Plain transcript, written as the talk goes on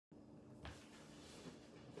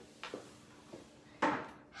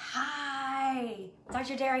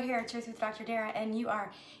Dr. Dara here, Truth with Dr. Dara, and you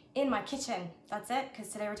are in my kitchen. That's it,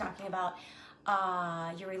 because today we're talking about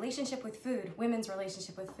your relationship with food, women's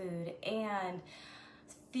relationship with food, and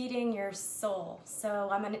feeding your soul. So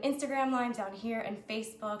I'm on Instagram Live down here and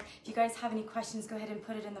Facebook. If you guys have any questions, go ahead and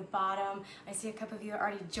put it in the bottom. I see a couple of you are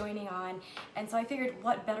already joining on. And so I figured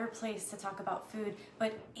what better place to talk about food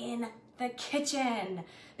but in the kitchen,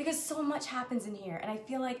 because so much happens in here. And I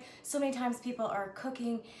feel like so many times people are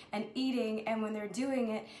cooking and eating, and when they're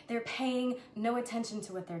doing it, they're paying no attention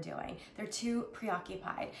to what they're doing. They're too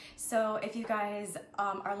preoccupied. So if you guys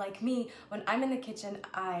are like me, when I'm in the kitchen,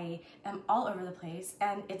 I am all over the place,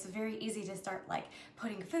 and it's very easy to start like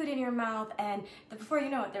putting food in your mouth, and before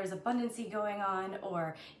you know it, there's abundancy going on,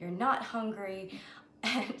 or you're not hungry.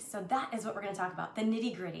 And so that is what we're going to talk about, the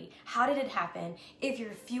nitty gritty. How did it happen? If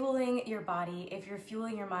you're fueling your body, if you're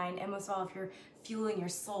fueling your mind, and most of all, if you're fueling your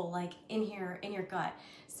soul, like in here, in your gut.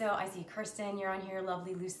 So I see Kirsten, you're on here,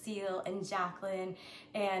 lovely Lucille and Jacqueline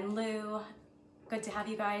and Lou. Good to have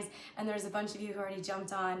you guys. And there's a bunch of you who already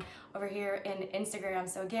jumped on over here in Instagram.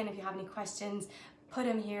 So again, if you have any questions, put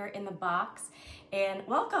them here in the box. And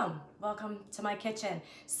welcome to my kitchen.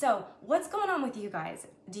 So what's going on with you guys?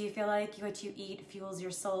 Do you feel like what you eat fuels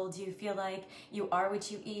your soul? Do you feel like you are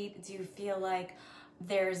what you eat? Do you feel like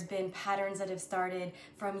there's been patterns that have started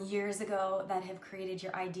from years ago that have created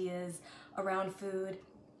your ideas around food?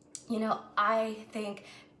 You know, I think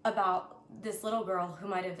about this little girl who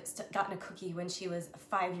might have gotten a cookie when she was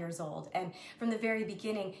 5 years old. And from the very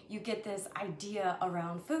beginning, you get this idea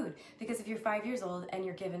around food. Because if you're 5 years old and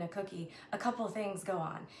you're given a cookie, a couple of things go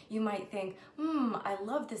on. You might think, I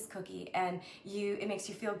love this cookie. And it makes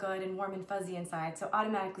you feel good and warm and fuzzy inside. So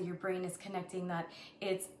automatically your brain is connecting that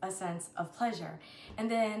it's a sense of pleasure. And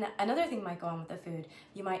then another thing might go on with the food.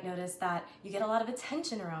 You might notice that you get a lot of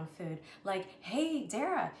attention around food. Like, hey,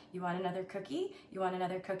 Dara, you want another cookie? You want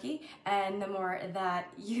another cookie? And the more that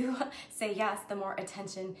you say yes, the more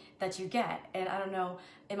attention that you get. And I don't know,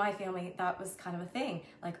 in my family, that was kind of a thing,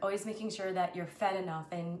 like always making sure that you're fed enough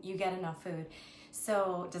and you get enough food.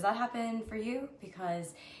 So does that happen for you?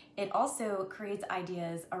 Because it also creates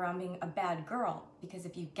ideas around being a bad girl, because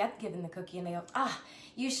if you get given the cookie and they go,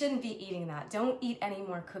 you shouldn't be eating that, don't eat any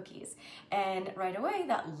more cookies. And right away,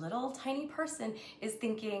 that little tiny person is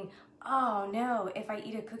thinking, oh no, if I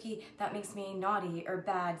eat a cookie, that makes me naughty or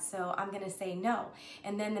bad, so I'm gonna say no.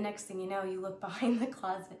 And then the next thing you know, you look behind the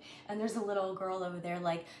closet and there's a little girl over there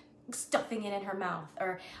like stuffing it in her mouth.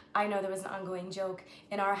 Or I know there was an ongoing joke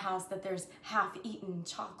in our house that there's half-eaten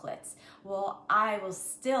chocolates. Well, I will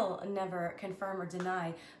still never confirm or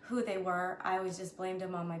deny who they were. I always just blamed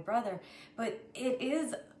them on my brother. But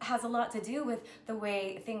it has a lot to do with the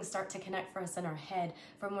way things start to connect for us in our head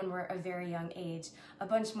from when we're a very young age. A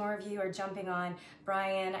bunch more of you are jumping on.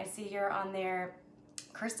 Brian, I see you're on there.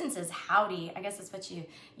 Kirsten says howdy. I guess that's what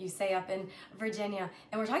you say up in Virginia.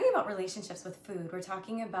 And we're talking about relationships with food. We're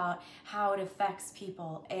talking about how it affects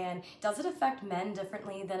people. And does it affect men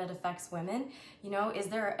differently than it affects women? You know, is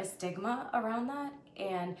there a stigma around that?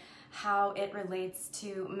 And how it relates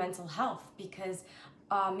to mental health? Because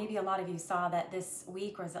maybe a lot of you saw that this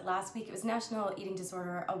week, or was it last week? It was National Eating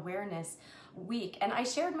Disorder Awareness Week, and I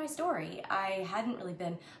shared my story. I hadn't really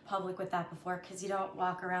been public with that before, because you don't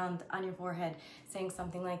walk around on your forehead saying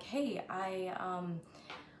something like, hey, I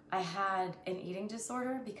had an eating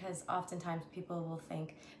disorder, because oftentimes people will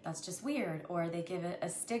think that's just weird, or they give it a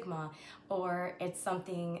stigma, or it's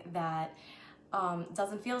something that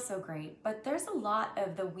doesn't feel so great. But there's a lot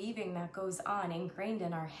of the weaving that goes on ingrained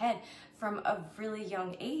in our head from a really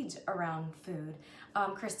young age around food.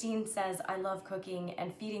 Christine says, I love cooking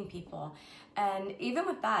and feeding people. And even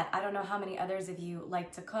with that, I don't know how many others of you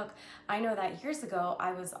like to cook. I know that years ago,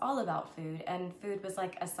 I was all about food, and food was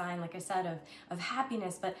like a sign, like I said, of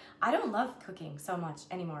happiness, but I don't love cooking so much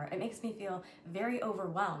anymore. It makes me feel very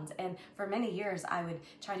overwhelmed. And for many years, I would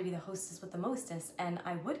try to be the hostess with the mostest, and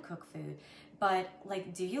I would cook food. But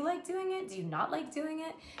like, do you like doing it? Do you not like doing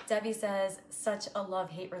it? Debbie says, such a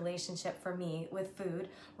love-hate relationship for me with food,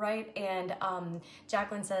 right? And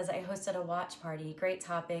Jacqueline says, I hosted a watch party, great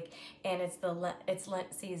topic, and it's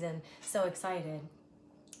Lent season, so excited.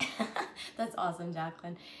 That's awesome,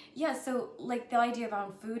 Jacqueline. Yeah, so like the idea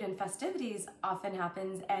around food and festivities often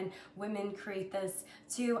happens, and women create this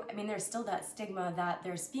too. I mean, there's still that stigma that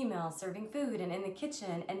there's females serving food and in the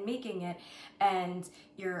kitchen and making it, and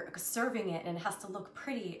you're serving it and it has to look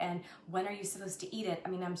pretty, and when are you supposed to eat it? I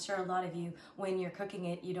mean, I'm sure a lot of you, when you're cooking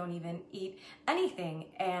it, you don't even eat anything,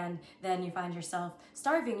 and then you find yourself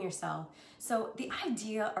starving yourself. So the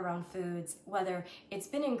idea around foods, whether it's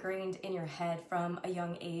been ingrained in your head from a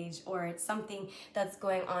young age or it's something that's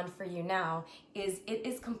going on for you now, it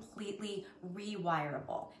is completely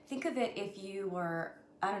rewirable. Think of it if you were,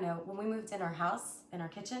 I don't know, when we moved in our house, in our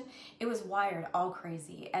kitchen, it was wired all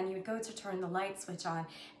crazy, and you would go to turn the light switch on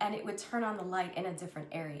and it would turn on the light in a different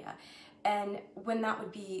area. And when that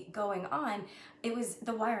would be going on,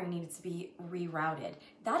 the wiring needed to be rerouted.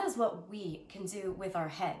 That is what we can do with our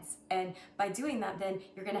heads. And by doing that, then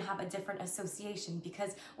you're gonna have a different association,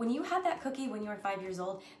 because when you had that cookie when you were 5 years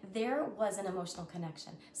old, there was an emotional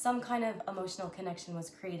connection. Some kind of emotional connection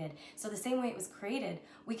was created. So the same way it was created,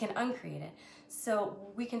 we can uncreate it.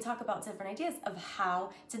 So we can talk about different ideas of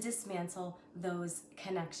how to dismantle those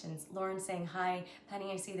connections. Lauren saying, hi,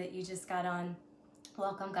 Penny, I see that you just got on.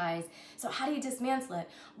 Welcome, guys. So how do you dismantle it?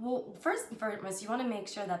 Well, first and foremost, you want to make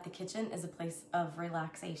sure that the kitchen is a place of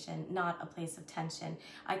relaxation, not a place of tension.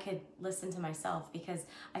 I could listen to myself, because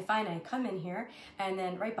I find I come in here and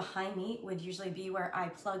then right behind me would usually be where I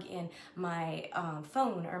plug in my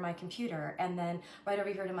phone or my computer, and then right over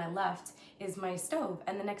here to my left is my stove,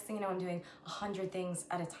 and the next thing you know, I'm doing 100 things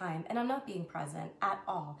at a time, and I'm not being present at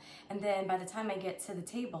all. And then by the time I get to the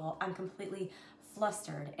table, I'm completely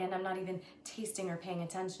flustered and I'm not even tasting or paying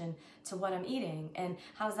attention to what I'm eating. And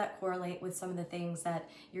how does that correlate with some of the things that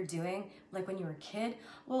you're doing, like when you were a kid?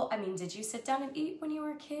 Well, I mean, did you sit down and eat when you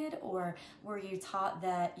were a kid, or were you taught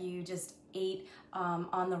that you just ate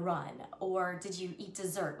on the run? Or did you eat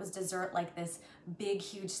dessert? Was dessert like this big,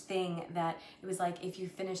 huge thing that it was like if you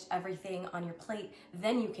finished everything on your plate,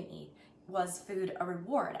 then you can eat? Was food a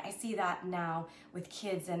reward? I see that now with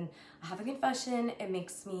kids, and I have a confession, it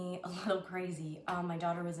makes me a little crazy. My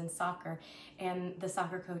daughter was in soccer, and the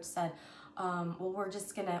soccer coach said, well, we're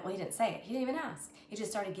just gonna, well, he didn't say it, he didn't even ask. He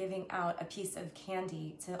just started giving out a piece of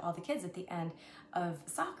candy to all the kids at the end of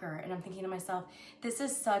soccer, and I'm thinking to myself, this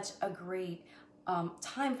is such a great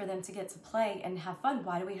time for them to get to play and have fun.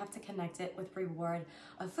 Why do we have to connect it with reward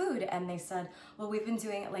of food? And they said, well, we've been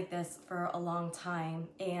doing it like this for a long time,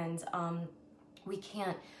 and we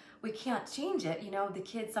can't change it. You know,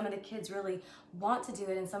 some of the kids really want to do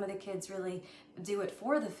it, and some of the kids really do it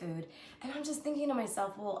for the food. And I'm just thinking to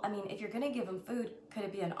myself, well, I mean, if you're gonna give them food, could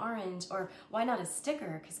it be an orange, or why not a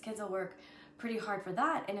sticker? Because kids will work pretty hard for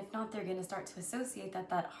that, and if not, they're going to start to associate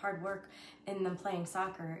that hard work in them playing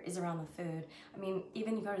soccer is around the food. I mean,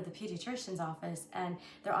 even you go to the pediatrician's office and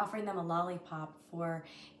they're offering them a lollipop for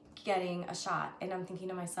getting a shot, and I'm thinking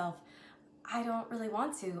to myself, I don't really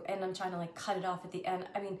want to, and I'm trying to like cut it off at the end.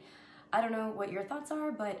 I mean, I don't know what your thoughts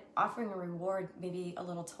are, but offering a reward, maybe a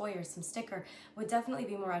little toy or some sticker, would definitely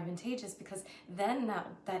be more advantageous, because then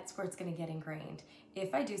that's where it's going to get ingrained.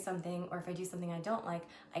 If I do something, or if I do something I don't like,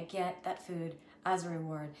 I get that food as a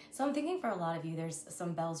reward. So I'm thinking for a lot of you, there's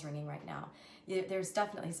some bells ringing right now. There's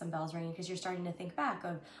definitely some bells ringing, because you're starting to think back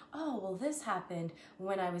of, oh, well, this happened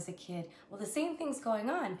when I was a kid. Well, the same thing's going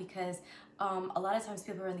on, because a lot of times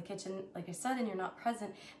people are in the kitchen, like I said, and you're not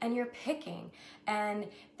present, and you're picking. And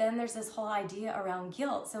then there's this whole idea around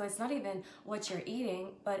guilt. So it's not even what you're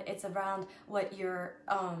eating, but it's around what you're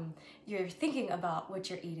thinking about what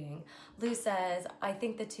you're eating. Lou says, I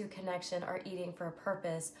think the two connection are eating for a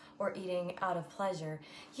purpose or eating out of pleasure.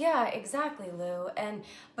 Yeah, exactly, Lou.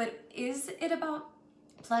 But is it about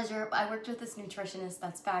pleasure? I worked with this nutritionist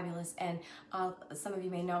that's fabulous, and some of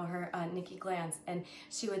you may know her, Nikki Glantz, and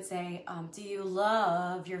she would say, do you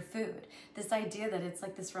love your food? This idea that it's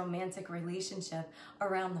like this romantic relationship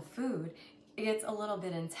around the food, it gets a little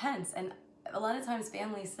bit intense, and a lot of times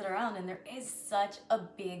families sit around and there is such a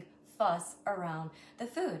big fuss around the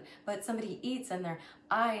food, but somebody eats and their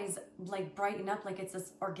eyes like brighten up like it's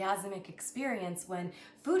this orgasmic experience when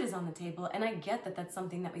food is on the table. And I get that that's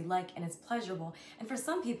something that we like and it's pleasurable, and for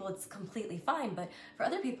some people it's completely fine, but for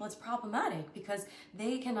other people it's problematic because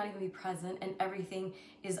they cannot even be present and everything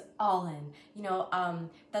is all in. You know,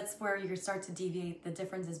 that's where you start to deviate the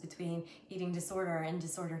differences between eating disorder and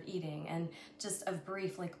disordered eating. And just a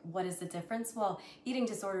brief, like, what is the difference? Well, eating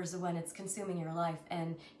disorders are when it's consuming your life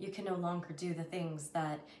and you can no longer do the things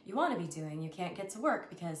that you want to be doing. You can't get to work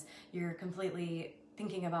because you're completely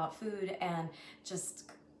thinking about food, and just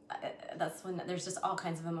that's when there's just all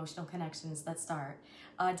kinds of emotional connections that start.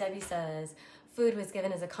 Debbie says, food was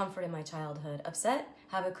given as a comfort in my childhood. Upset?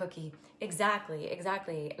 Have a cookie. Exactly.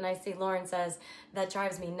 And I see Lauren says, that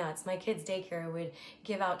drives me nuts. My kids' daycare would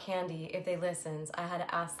give out candy if they listened. I had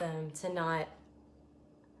to ask them to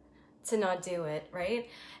not do it, right?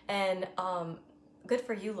 And good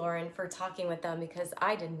for you, Lauren, for talking with them, because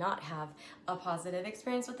I did not have a positive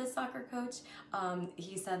experience with this soccer coach.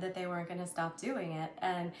 He said that they weren't going to stop doing it.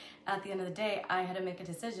 And at the end of the day, I had to make a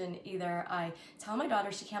decision. Either I tell my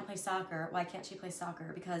daughter she can't play soccer. Why can't she play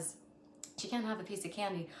soccer? Because she can't have a piece of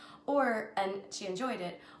candy, and she enjoyed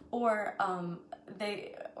it, or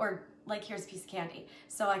like, here's a piece of candy.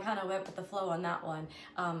 So I kind of went with the flow on that one.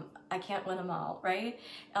 I can't win them all, right?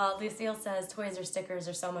 Lucille says toys or stickers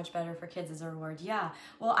are so much better for kids as a reward. Yeah,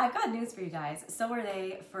 well, I've got news for you guys. So are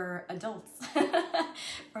they for adults,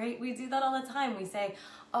 right? We do that all the time. We say,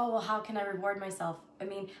 oh, well, how can I reward myself? I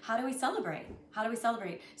mean, how do we celebrate? How do we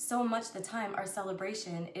celebrate? So much of the time, our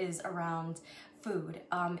celebration is around food.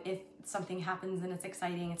 If something happens and it's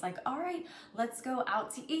exciting, it's like, all right, let's go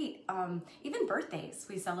out to eat. Even birthdays,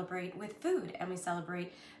 we celebrate with food, and we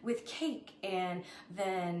celebrate with cake. And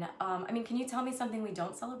then, I mean, can you tell me something we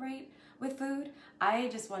don't celebrate with food? I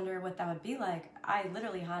just wonder what that would be like. I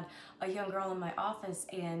literally had a young girl in my office,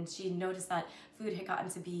 and she noticed that food had gotten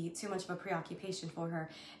to be too much of a preoccupation for her.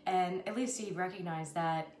 And at least she recognized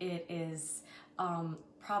that it is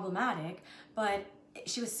problematic, but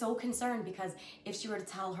she was so concerned, because if she were to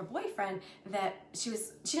tell her boyfriend that she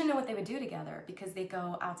didn't know what they would do together, because they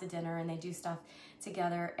go out to dinner and they do stuff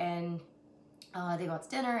together, and they go out to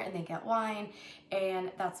dinner and they get wine, and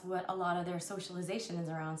that's what a lot of their socialization is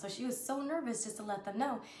around. So she was so nervous just to let them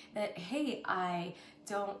know that, hey, I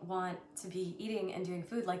don't want to be eating and doing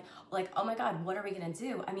food. Like, oh my God, what are we gonna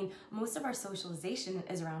do? I mean, most of our socialization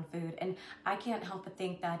is around food, and I can't help but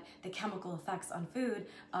think that the chemical effects on food,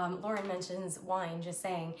 Lauren mentions wine, just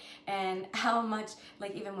saying, and how much,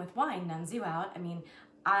 like, even with wine numbs you out. I mean,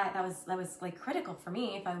 that was like critical for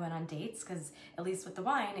me if I went on dates, because at least with the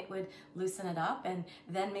wine, it would loosen it up, and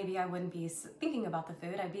then maybe I wouldn't be thinking about the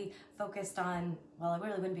food. I'd be focused on, well, I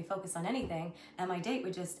really wouldn't be focused on anything, and my date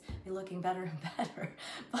would just be looking better and better.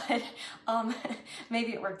 But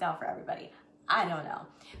maybe it worked out for everybody. I don't know.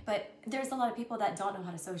 But there's a lot of people that don't know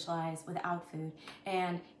how to socialize without food.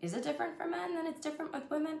 And is it different for men than it's different with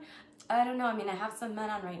women? I don't know. I mean, I have some men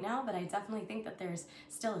on right now, but I definitely think that there's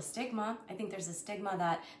still a stigma. I think there's a stigma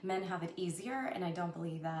that men have it easier, and I don't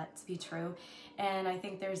believe that to be true. And I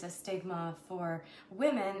think there's a stigma for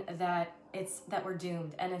women that we're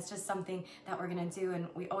doomed, and it's just something that we're gonna do, and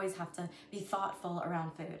we always have to be thoughtful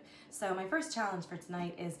around food. So my first challenge for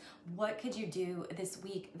tonight is, what could you do this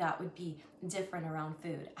week that would be different around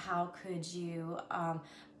food? How could you,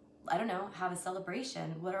 I don't know, have a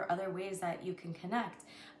celebration? What are other ways that you can connect?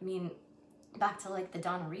 I mean, back to like the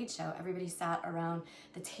Donna Reed show, everybody sat around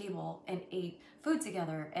the table and ate food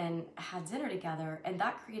together and had dinner together, and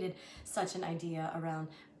that created such an idea around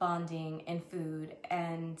bonding and food,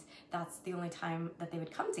 and that's the only time that they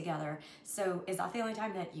would come together. So is that the only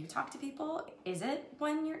time that you talk to people? Is it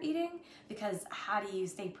when you're eating? Because how do you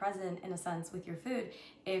stay present, in a sense, with your food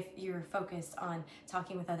if you're focused on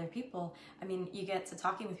talking with other people? I mean, you get to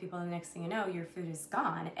talking with people, and the next thing you know, your food is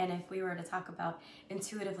gone. And if we were to talk about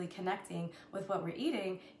intuitively connecting with what we're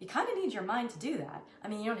eating, you kind of need your mind to do that. I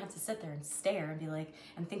mean, you don't have to sit there and stare and be like,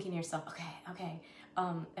 and thinking to yourself, okay,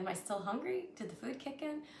 am I still hungry? Did the food kick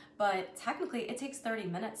in? But technically it takes 30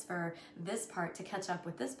 minutes for this part to catch up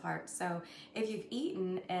with this part. So if you've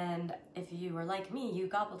eaten, and if you were like me, you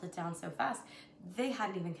gobbled it down so fast, they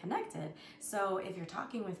hadn't even connected. So if you're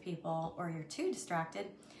talking with people or you're too distracted,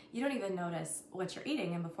 you don't even notice what you're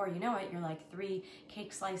eating, and before you know it, you're like 3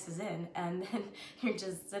 cake slices in, and then you're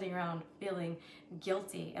just sitting around feeling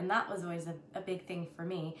guilty. And that was always a big thing for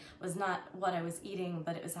me, was not what I was eating,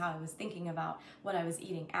 but it was how I was thinking about what I was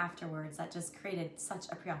eating afterwards. That just created such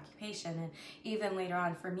a preoccupation. And even later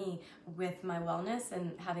on for me, with my wellness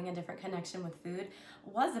and having a different connection with food,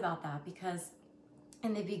 was about that, because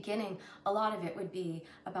in the beginning, a lot of it would be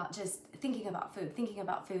about just thinking about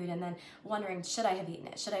food, and then wondering, should I have eaten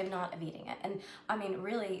it? Should I have not have eaten it? And I mean,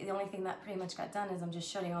 really, the only thing that pretty much got done is I'm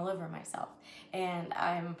just shitting all over myself. And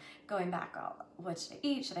I'm going back, oh, what should I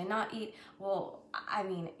eat? Should I not eat? Well, I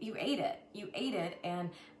mean, you ate it, and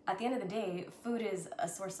at the end of the day, food is a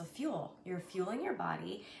source of fuel. You're fueling your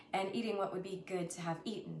body and eating what would be good to have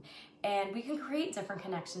eaten. And we can create different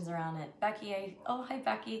connections around it. Becky, oh, hi,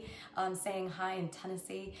 Becky, saying hi in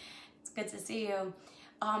Tennessee. It's good to see you.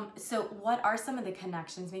 So what are some of the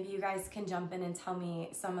connections? Maybe you guys can jump in and tell me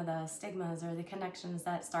some of the stigmas or the connections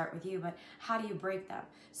that start with you, but how do you break them?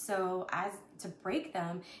 So to break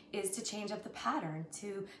them is to change up the pattern,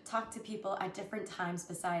 to talk to people at different times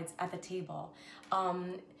besides at the table.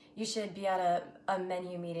 you should be at a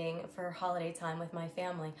menu meeting for holiday time with my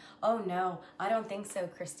family. Oh no, I don't think so,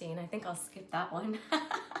 Christine. I think I'll skip that one.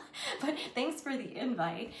 But thanks for the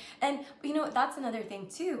invite. And you know, that's another thing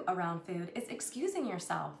too around food, is excusing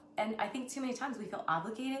yourself. And I think too many times we feel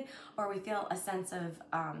obligated, or we feel a sense of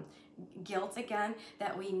guilt again,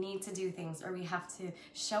 that we need to do things, or we have to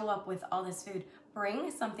show up with all this food.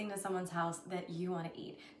 Bring something to someone's house that you want to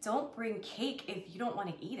eat. Don't bring cake if you don't want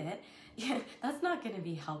to eat it. That's not going to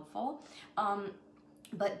be helpful.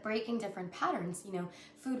 But breaking different patterns, you know,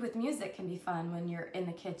 food with music can be fun when you're in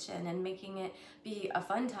the kitchen, and making it be a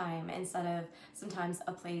fun time instead of sometimes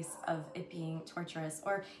a place of it being torturous,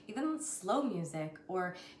 or even slow music,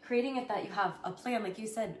 or creating it that you have a plan, like you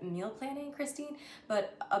said, meal planning, Christine.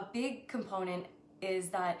 But a big component is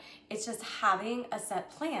that it's just having a set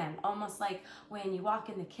plan, almost like when you walk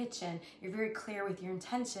in the kitchen, you're very clear with your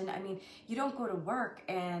intention. I mean, you don't go to work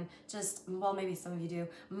and just, well, maybe some of you do,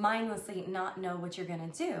 mindlessly not know what you're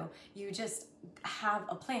gonna do. You just have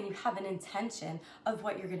a plan, you have an intention of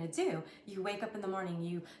what you're gonna do. You wake up in the morning,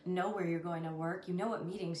 you know where you're going to work, you know what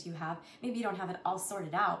meetings you have. Maybe you don't have it all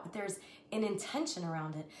sorted out, but there's an intention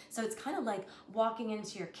around it. So it's kind of like walking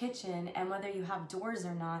into your kitchen, and whether you have doors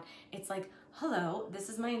or not, it's like, hello, this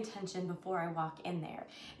is my intention before I walk in there.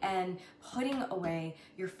 And putting away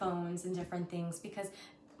your phones and different things, because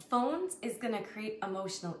phones is gonna create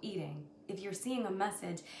emotional eating. If you're seeing a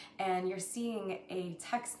message and you're seeing a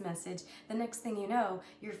text message, the next thing you know,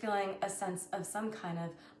 you're feeling a sense of some kind of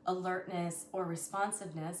alertness or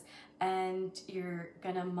responsiveness, and you're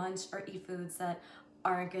gonna munch or eat foods that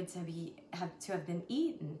aren't good to have been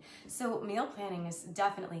eaten. So meal planning is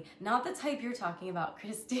definitely not the type you're talking about,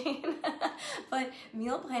 Christine, but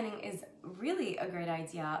meal planning is really a great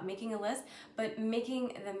idea. Making a list, but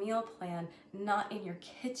making the meal plan not in your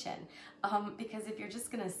kitchen, because if you're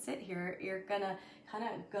just gonna sit here, you're gonna kind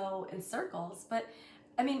of go in circles. But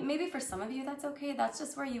I mean, maybe for some of you that's okay. That's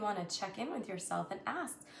just where you want to check in with yourself and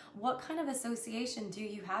ask, what kind of association do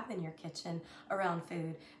you have in your kitchen around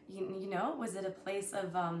food? You know, was it a place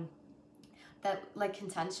of that like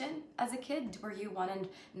contention as a kid, where you wanted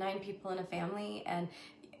 9 people in a family, and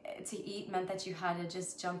to eat meant that you had to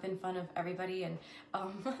just jump in front of everybody and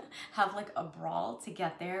have like a brawl to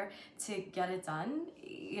get there, to get it done,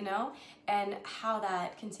 you know? And how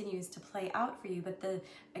that continues to play out for you. But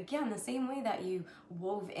again, the same way that you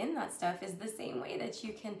wove in that stuff is the same way that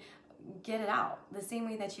you can get it out, the same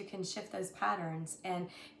way that you can shift those patterns and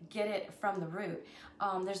get it from the root.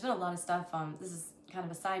 There's been a lot of stuff, this is kind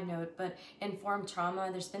of a side note, but informed trauma,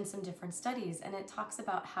 there's been some different studies, and it talks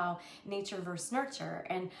about how nature versus nurture.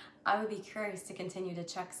 And I would be curious to continue to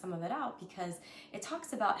check some of it out, because it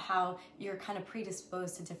talks about how you're kind of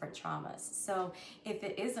predisposed to different traumas. So if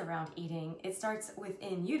it is around eating, it starts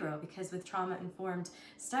within utero, because with trauma-informed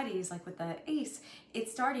studies, like with the ACE,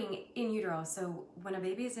 it's starting in utero. So when a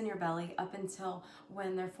baby is in your belly up until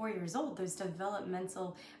when they're 4 years old, those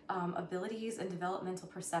developmental abilities and developmental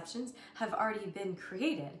perceptions have already been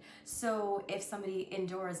created. So if somebody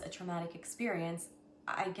endures a traumatic experience,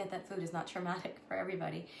 I get that food is not traumatic for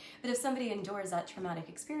everybody, but if somebody endures that traumatic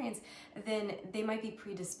experience, then they might be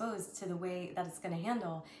predisposed to the way that it's going to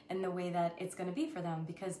handle and the way that it's going to be for them,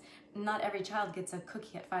 because not every child gets a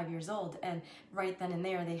cookie at 5 years old and right then and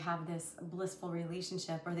there they have this blissful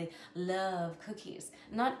relationship or they love cookies.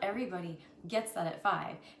 Not everybody gets that at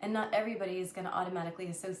 5, and not everybody is going to automatically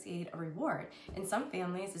associate a reward. In some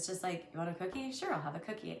families, it's just like, you want a cookie? Sure, I'll have a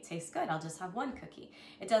cookie. It tastes good. I'll just have 1 cookie.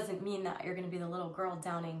 It doesn't mean that you're going to be the little girl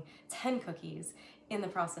downing 10 cookies in the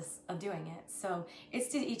process of doing it. So it's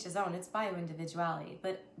to each his own. It's bio-individuality.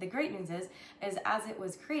 But the great news is as it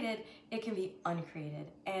was created, it can be uncreated.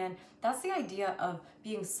 And that's the idea of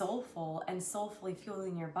being soulful and soulfully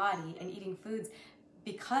fueling your body and eating foods,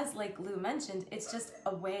 because like Lou mentioned, it's just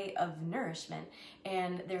a way of nourishment.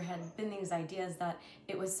 And there had been these ideas that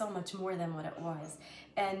it was so much more than what it was.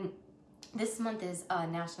 And this month is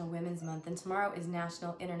National Women's Month, and tomorrow is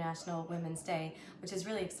National International Women's Day, which is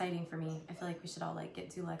really exciting for me. I feel like we should all like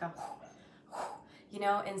do like a, you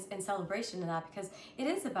know, in celebration of that, because it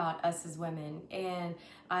is about us as women. And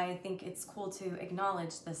I think it's cool to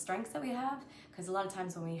acknowledge the strengths that we have, because a lot of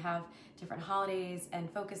times when we have different holidays and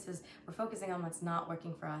focuses, we're focusing on what's not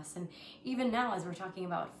working for us. And even now, as we're talking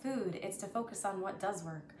about food, it's to focus on what does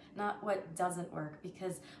work, not what doesn't work.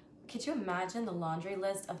 Because could you imagine the laundry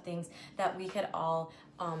list of things that we could all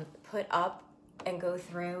put up and go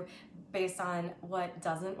through based on what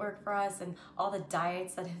doesn't work for us and all the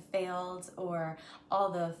diets that have failed or all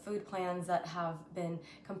the food plans that have been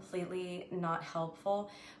completely not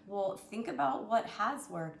helpful. Well, think about what has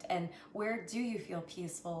worked and where do you feel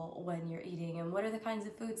peaceful when you're eating, and what are the kinds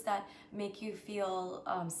of foods that make you feel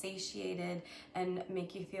satiated and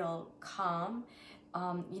make you feel calm.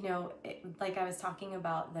 You know, like I was talking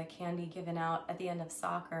about the candy given out at the end of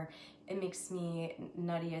soccer, it makes me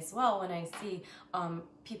nutty as well when I see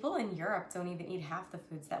people in Europe don't even eat half the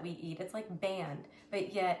foods that we eat. It's like banned,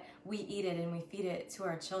 but yet we eat it and we feed it to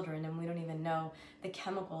our children, and we don't even know the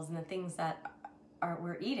chemicals and the things that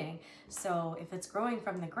we're eating. So if it's growing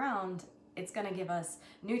from the ground, it's going to give us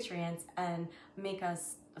nutrients and make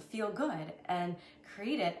us feel good and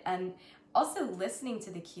create it. And also listening to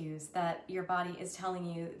the cues that your body is telling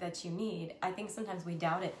you that you need. I think sometimes we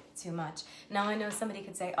doubt it too much. Now I know somebody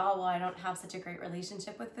could say, oh, well, I don't have such a great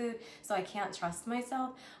relationship with food, so I can't trust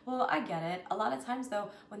myself. Well, I get it. A lot of times though,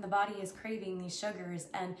 when the body is craving these sugars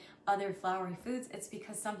and other floury foods, it's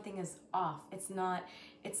because something is off. It's not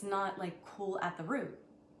like cool at the root.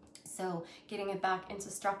 So getting it back into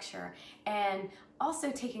structure and also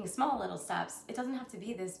taking small little steps. It doesn't have to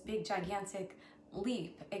be this big, gigantic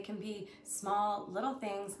leap. It can be small little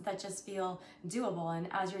things that just feel doable, and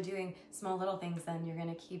as you're doing small little things, then you're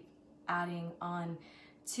going to keep adding on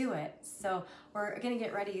to it. So we're going to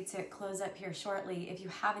get ready to close up here shortly. If you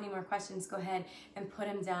have any more questions, go ahead and put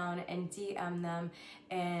them down and DM them.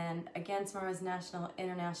 And again, tomorrow is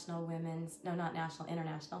International Women's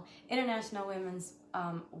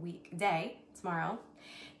Week Day tomorrow.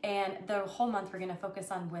 And the whole month we're going to focus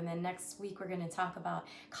on women. Next week we're going to talk about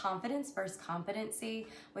confidence versus competency,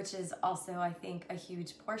 which is also, I think, a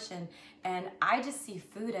huge portion. And I just see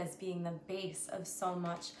food as being the base of so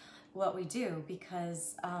much what we do,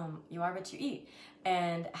 because you are what you eat.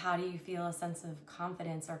 And how do you feel a sense of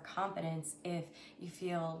confidence or competence if you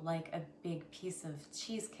feel like a big piece of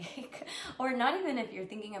cheesecake? Or not even if you're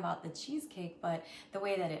thinking about the cheesecake, but the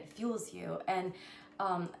way that it fuels you. And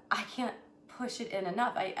I can't push it in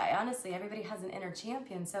enough. I honestly, everybody has an inner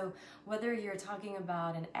champion. So whether you're talking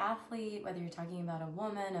about an athlete, whether you're talking about a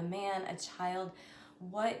woman, a man, a child,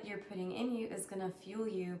 what you're putting in you is going to fuel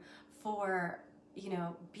you for, you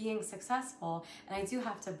know, being successful. And I do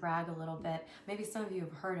have to brag a little bit. Maybe some of you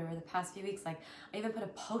have heard over the past few weeks, like I even put a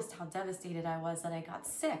post how devastated I was that I got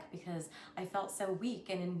sick because I felt so weak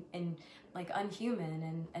and like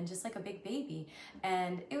unhuman and just like a big baby.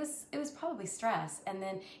 And it was probably stress. And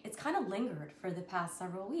then it's kind of lingered for the past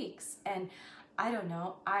several weeks. And I don't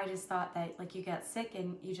know, I just thought that like you get sick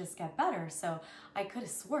and you just get better. So I could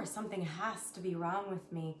have swore something has to be wrong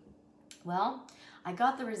with me. Well, I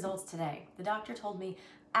got the results today. The doctor told me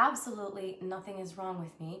absolutely nothing is wrong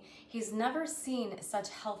with me. He's never seen such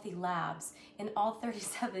healthy labs in all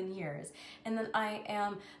 37 years. And then I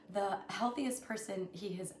am the healthiest person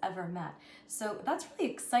he has ever met. So that's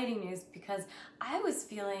really exciting news, because I was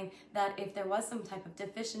feeling that if there was some type of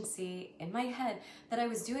deficiency in my head, that I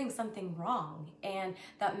was doing something wrong. And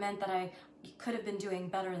that meant that I could have been doing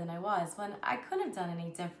better than I was, when I couldn't have done any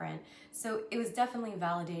different. So it was definitely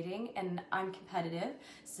validating, and I'm competitive.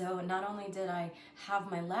 So not only did I have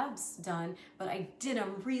my labs done, but I did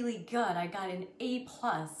them really good. I got an A+.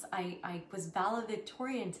 I was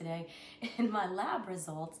valedictorian today in my lab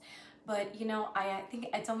results. But, you know, I think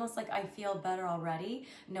it's almost like I feel better already,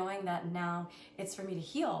 knowing that now it's for me to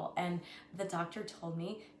heal. And the doctor told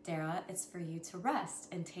me, Dara, it's for you to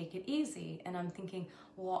rest and take it easy. And I'm thinking,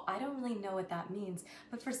 well, I don't really know what that means.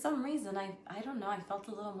 But for some reason, I don't know, I felt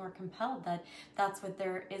a little more compelled that that's what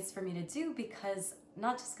there is for me to do, because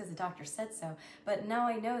not just because the doctor said so, but now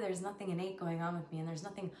I know there's nothing innate going on with me, and there's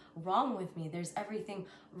nothing wrong with me. There's everything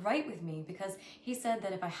right with me, because he said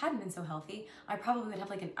that if I hadn't been so healthy, I probably would have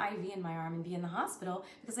like an IV in my arm and be in the hospital,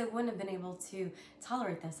 because I wouldn't have been able to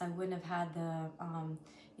tolerate this. I wouldn't have had the,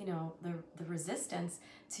 you know, the resistance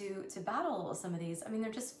to battle some of these. I mean, they're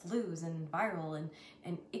just flus and viral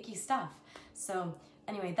and icky stuff. So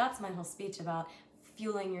anyway, that's my whole speech about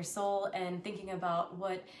fueling your soul and thinking about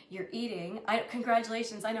what you're eating.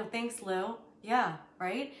 Congratulations. I know. Thanks, Lou. Yeah,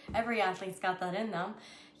 right? Every athlete's got that in them.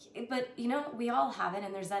 But, you know, we all have it,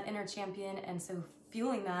 and there's that inner champion, and so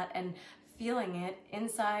fueling that and feeling it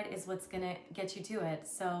inside is what's going to get you to it.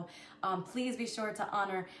 So please be sure to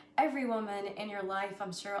honor every woman in your life.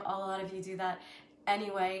 I'm sure a lot of you do that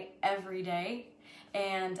anyway, every day.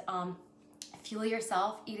 And fuel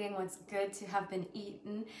yourself eating what's good to have been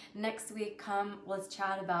eaten. Next week, come, let's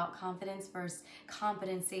chat about confidence versus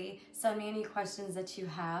competency. Send me any questions that you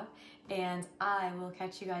have, and I will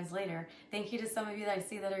catch you guys later. Thank you to some of you that I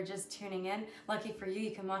see that are just tuning in. Lucky for you,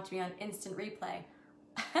 you can watch me on instant replay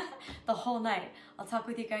the whole night. I'll talk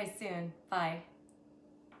with you guys soon. Bye.